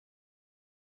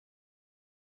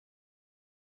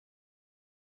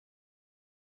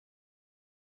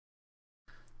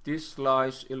This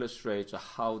slide illustrates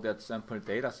how that sample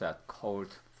dataset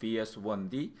called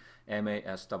VS1D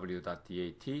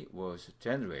MASW.DAT was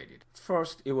generated.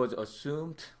 First, it was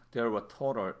assumed there were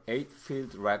total 8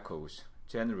 field records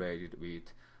generated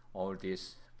with all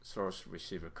this source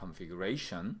receiver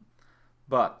configuration,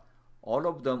 but all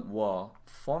of them were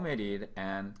formatted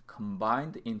and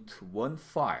combined into one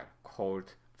file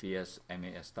called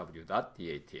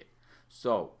VS-MASW.DAT.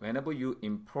 So whenever you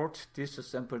import this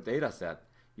sample dataset,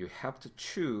 you have to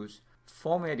choose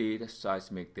formatted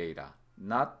seismic data,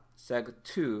 not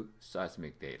SEG2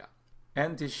 seismic data.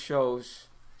 And this shows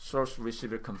source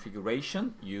receiver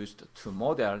configuration used to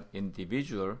model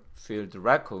individual field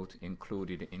record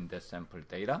included in the sample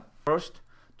data. First,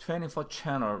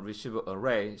 24-channel receiver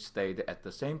array stayed at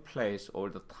the same place all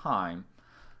the time,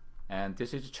 and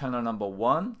this is channel number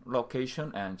 1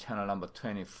 location and channel number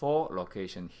 24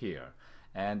 location here.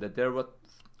 And there were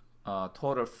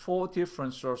total 4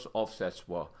 different source offsets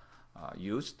were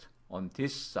used on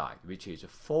this side, which is a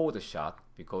forward shot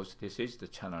because this is the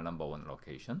channel number 1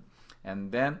 location.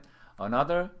 And then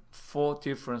another 4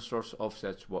 different source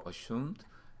offsets were assumed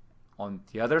on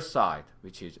the other side,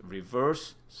 which is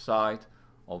reverse side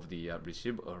of the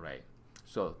receiver array.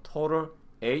 So total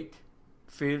 8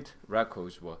 field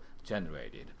records were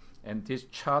generated. And this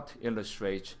chart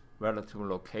illustrates relative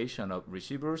location of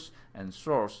receivers and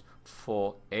source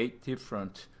for 8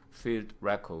 different field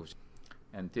records.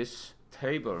 And this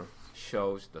table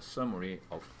shows the summary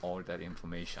of all that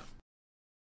information.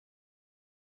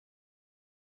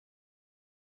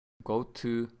 Go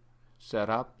to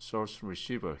Setup Source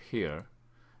Receiver here,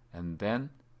 and then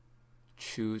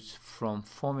choose from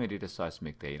formatted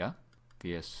seismic data,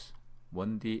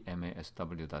 VS1D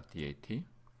MASW.DAT,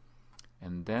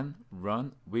 and then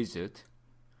run widget,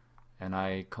 and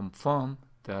I confirm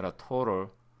there are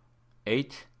total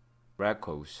 8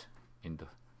 records in the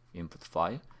input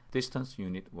file. Distance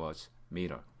unit was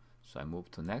meter. So I move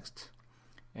to next,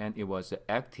 and it was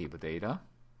active data,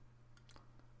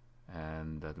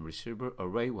 and the receiver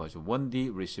array was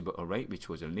 1D receiver array, which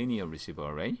was a linear receiver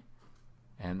array,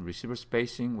 and receiver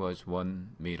spacing was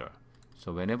 1 meter.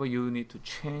 So whenever you need to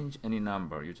change any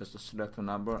number, you just select a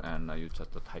number and you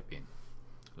just type in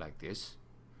like this,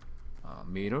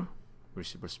 meter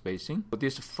receiver spacing. For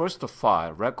this first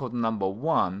file, record number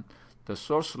 1, the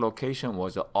source location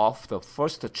was off the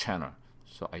first channel,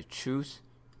 so I choose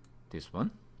this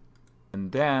one.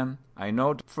 And then I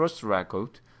know the first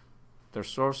record, the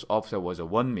source offset was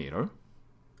 1 meter,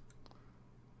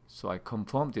 so I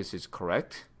confirm this is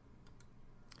correct.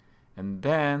 And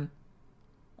then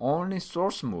only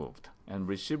source moved and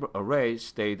receiver array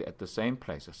stayed at the same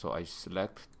place, so I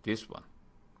select this one.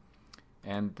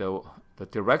 And the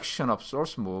direction of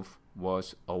source move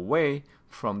was away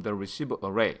from the receiver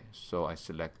array, so I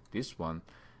select this one.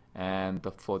 And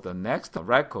for the next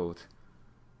record,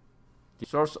 the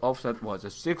source offset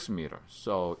was 6 meter,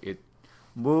 so it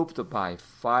moved by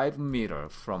 5 meter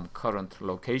from current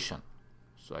location.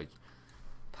 So I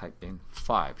type in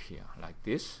 5 here like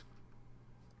this.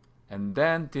 And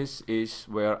then this is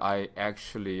where I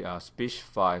actually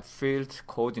specify field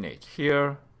coordinate.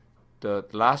 Here, the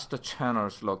last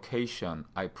channel's location,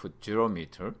 I put 0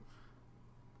 meter.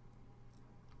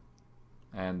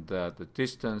 And the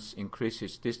distance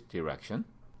increases this direction.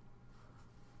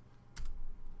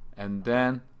 And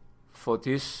then for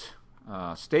this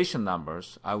station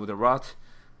numbers, I would write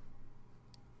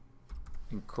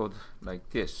in code like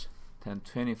this,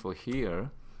 1024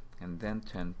 here, and then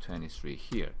 1023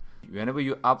 here. Whenever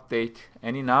you update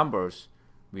any numbers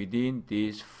within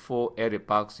these 4 edit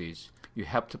boxes, you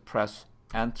have to press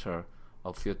enter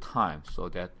a few times so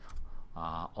that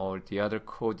all the other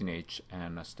coordinates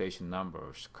and station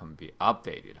numbers can be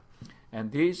updated.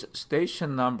 And these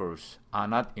station numbers are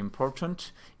not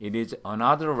important. It is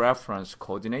another reference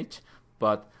coordinate,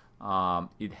 but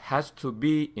it has to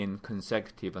be in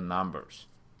consecutive numbers.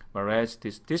 Whereas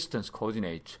this distance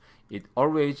coordinate, it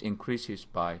always increases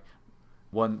by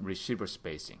 1 receiver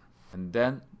spacing. And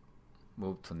then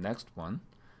move to next one,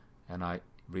 and I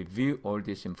review all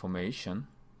this information,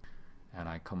 and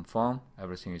I confirm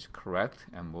everything is correct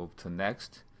and move to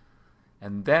next.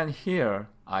 And then here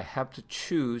I have to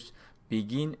choose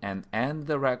begin and end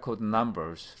the record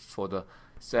numbers for the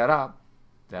setup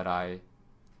that I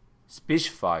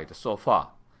specified so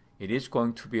far. It is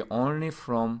going to be only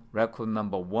from record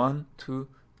number 1 to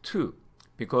 2,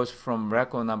 because from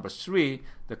record number 3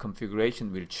 the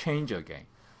configuration will change again.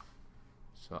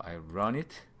 So I run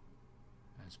it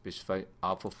and specify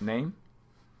output name,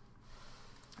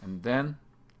 and then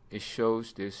it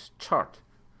shows this chart.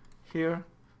 Here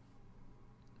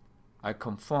I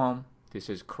confirm this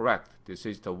is correct. This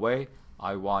is the way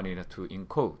I wanted to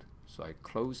encode. So I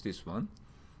close this one,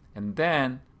 and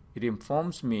then it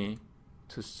informs me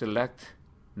to select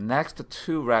next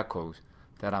two records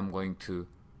that I'm going to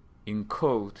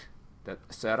encode that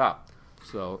setup.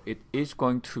 So it is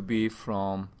going to be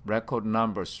from record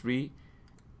number 3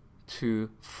 to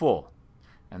 4,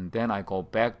 and then I go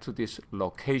back to this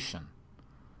location,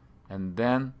 and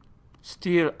then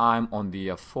still I'm on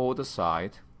the forward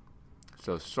side,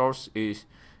 so source is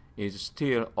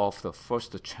still of the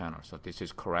first channel, so this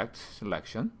is correct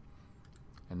selection.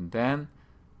 And then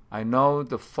I know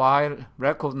the file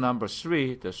record number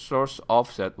 3, the source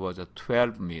offset was a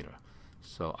 12 meter,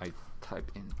 so I type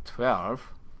in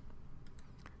 12,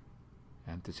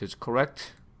 and this is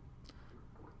correct,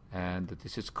 and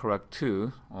this is correct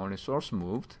too. Only source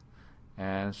moved,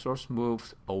 and source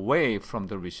moved away from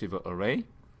the receiver array,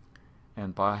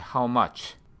 and by how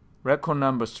much? Record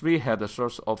number 3 had a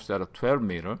source offset of 12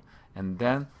 meter, and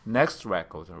then next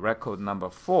record number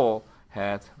 4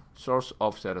 had source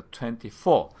offset of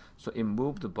 24, so it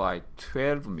moved by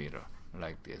 12 meter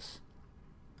like this.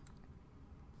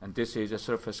 And this is a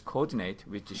surface coordinate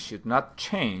which should not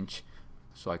change,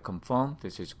 so I confirm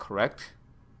this is correct.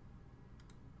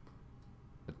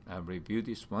 I review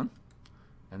this one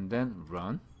and then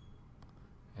run,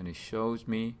 and it shows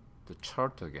me the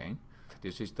chart again.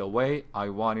 This is the way I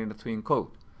wanted to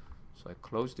encode. So I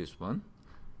close this one,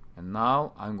 and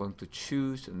now I'm going to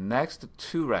choose the next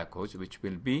two records, which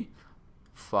will be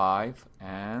 5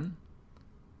 and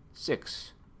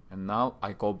 6. And now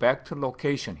I go back to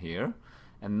location here,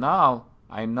 and now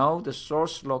I know the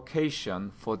source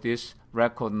location for this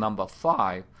record number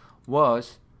 5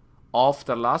 was off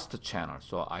the last channel,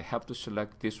 so I have to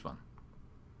select this one.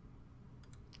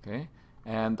 Okay,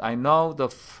 and I know the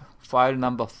file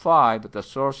number 5, the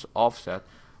source offset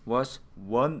was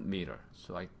 1 meter,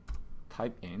 so I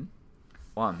type in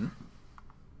 1.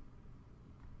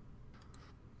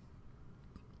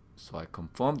 So I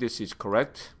confirm this is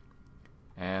correct,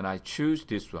 and I choose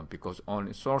this one because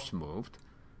only source moved,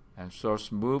 and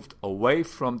source moved away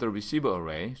from the receiver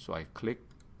array, so I click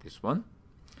this one.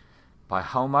 By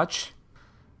how much?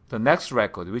 The next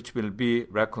record, which will be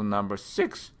record number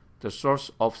 6, the source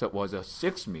offset was a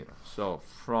 6 meter. So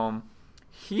from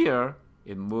here,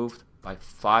 it moved by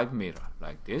 5 meter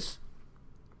like this.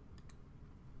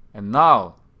 And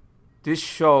now, this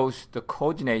shows the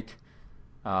coordinate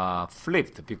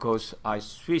flipped because I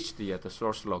switched the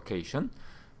source location.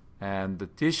 And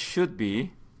this should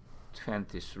be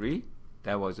 23.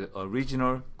 That was the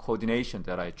original coordination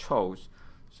that I chose.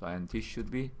 So, and this should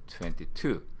be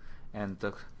 22. And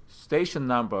the station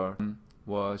number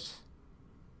was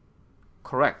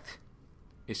correct.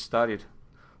 It started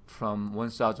from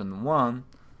 1001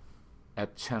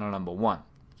 at channel number 1.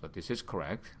 So this is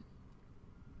correct.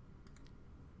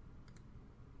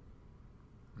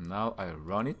 Now I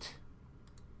run it.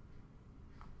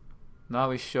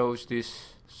 Now it shows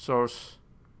this source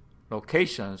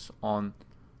locations on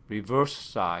reverse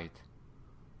side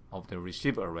of the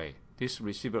receiver array. This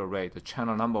receiver array, the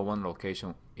channel number 1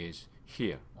 location is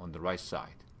here on the right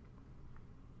side.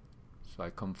 So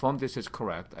I confirm this is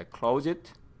correct. I close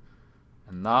it,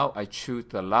 and now I choose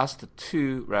the last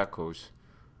two records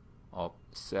of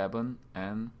 7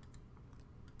 and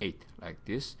 8 like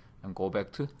this, and go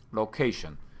back to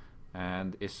location.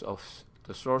 And it's of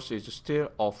the source is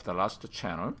still off the last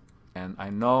channel. And I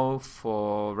know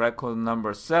for record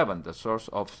number 7, the source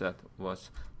offset was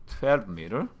 12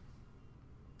 meter.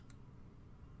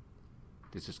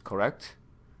 This is correct,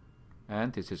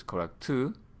 and this is correct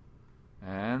too.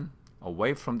 And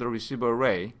away from the receiver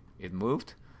array, it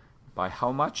moved by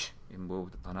how much? It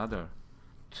moved another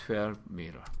 12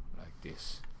 meter like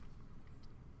this.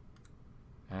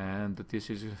 And this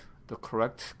is the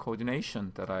correct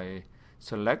coordination that I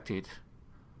selected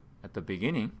at the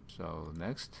beginning. So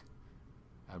next,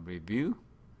 I review,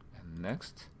 and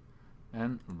next,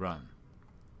 and run.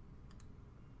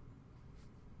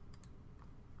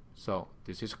 So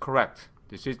this is correct.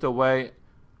 This is the way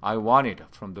I want it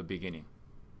from the beginning.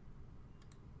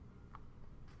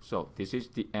 So this is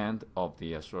the end of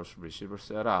the source receiver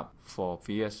setup for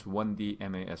VS1D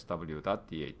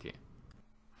MASW.DAT.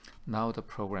 Now the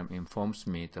program informs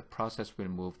me the process will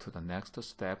move to the next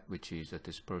step, which is a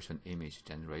dispersion image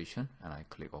generation, and I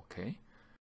click OK.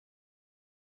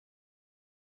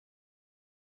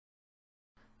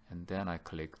 And then I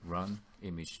click Run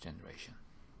Image Generation.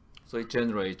 So it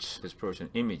generates dispersion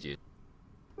images,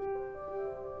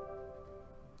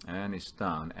 and it's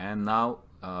done. And now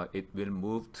it will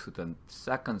move to the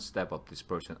second step of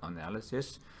dispersion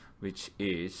analysis, which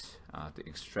is the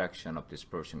extraction of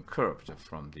dispersion curves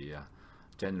from the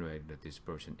generate the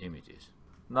dispersion images.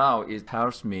 Now it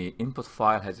tells me input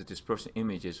file has a dispersion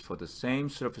images for the same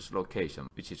surface location,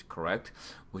 which is correct.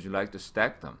 Would you like to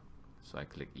stack them? So I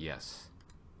click yes.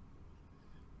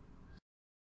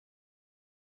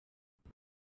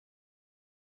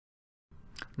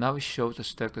 Now it shows the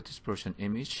stacked dispersion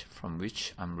image from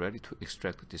which I'm ready to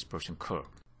extract the dispersion curve.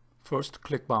 First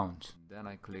click bounds, then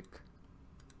I click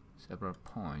several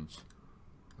points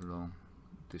along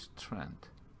this trend.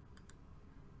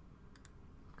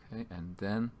 Okay, and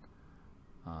then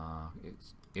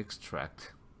it's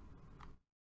extract.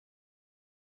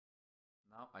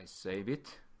 Now I save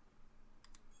it.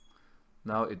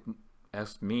 Now it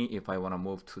asks me if I want to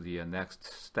move to the next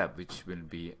step, which will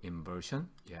be inversion.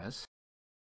 Yes.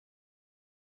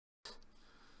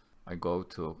 I go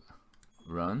to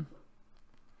run.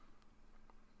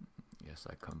 Yes,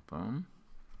 I confirm.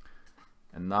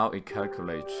 And now it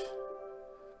calculates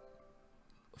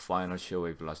final shear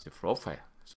wave velocity profile.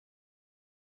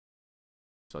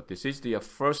 So this is the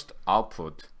first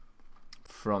output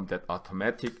from that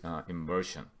automatic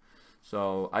inversion.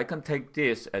 So I can take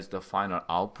this as the final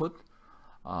output,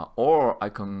 or I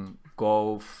can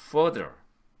go further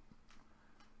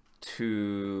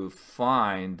to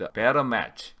find a better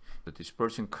match. The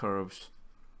dispersion curves,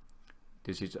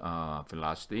 this is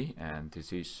velocity and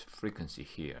this is frequency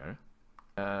here.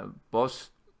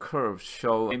 Both curves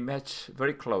show a match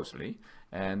very closely,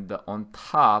 and on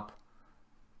top,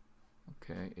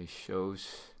 okay, it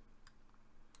shows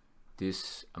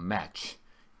this match.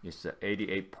 It's an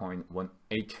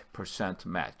 88.18%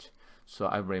 match. So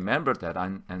I remember that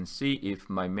and see if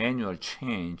my manual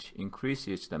change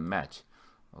increases the match.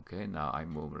 Okay, now I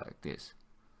move like this.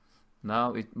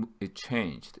 Now it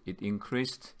changed. It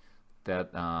increased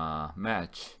that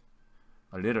match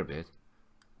a little bit,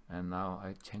 and now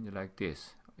I change it like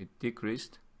this. It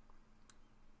decreased.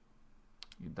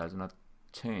 It does not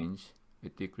change.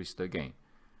 It decreased again,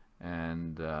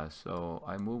 and so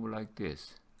I move like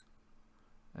this,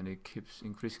 and it keeps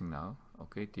increasing now.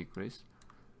 Okay, decreased,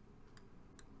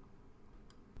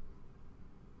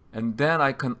 and then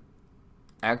I can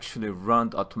actually run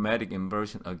the automatic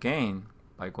inversion again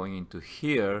by going into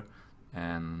here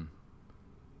and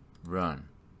run.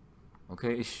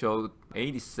 Okay, it showed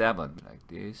 87 like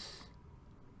this.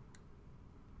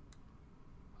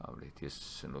 Probably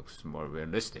this looks more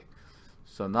realistic.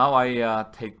 So now I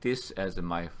take this as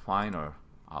my final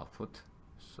output.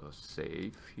 So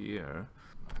save here.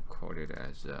 I call it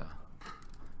as a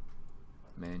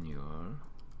manual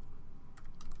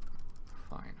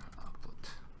final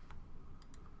output.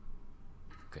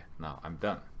 Okay, now I'm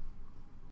done.